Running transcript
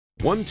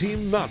One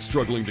team not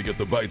struggling to get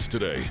the bites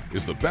today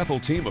is the Bethel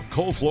team of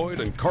Cull, Floyd,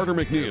 and Carter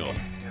McNeil.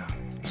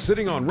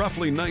 Sitting on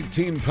roughly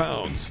 19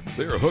 pounds,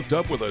 they are hooked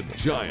up with a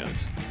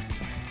giant.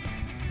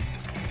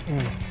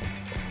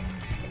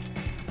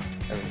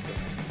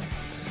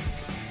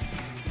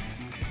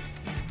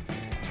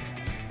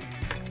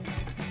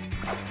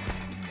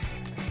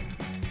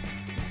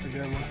 That's a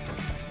good one.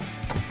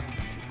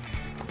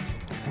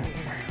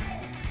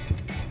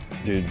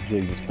 Dude,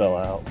 jig just fell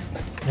out.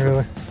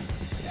 Really?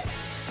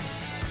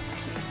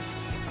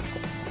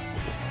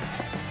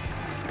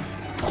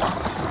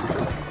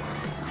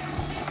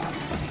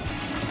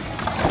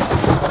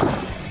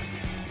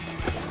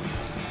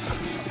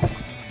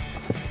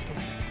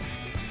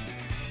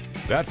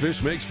 That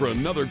fish makes for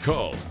another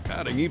cull,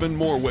 adding even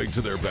more weight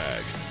to their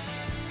bag.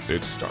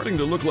 It's starting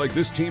to look like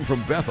this team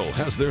from Bethel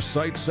has their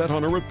sights set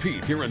on a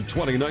repeat here in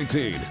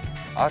 2019.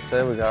 I'd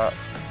say we got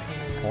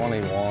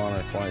 21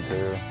 or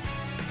 22.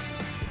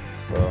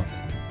 So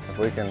if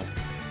we can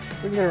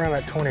get around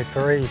that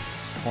 23.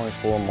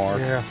 24 mark.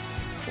 Yeah.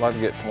 I'd like to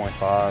get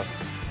 25.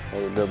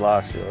 What we did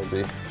last year would be.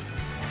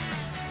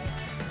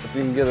 If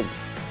you can get a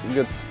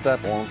good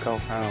step on a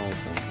couple pounds,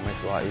 it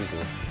makes it a lot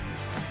easier.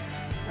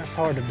 That's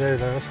hard to do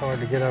though. It's hard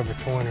to get over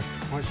 20.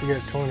 Once you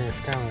get 20, it's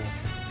kind of,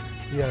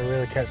 you gotta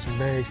really catch some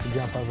bigs to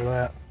jump over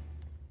that.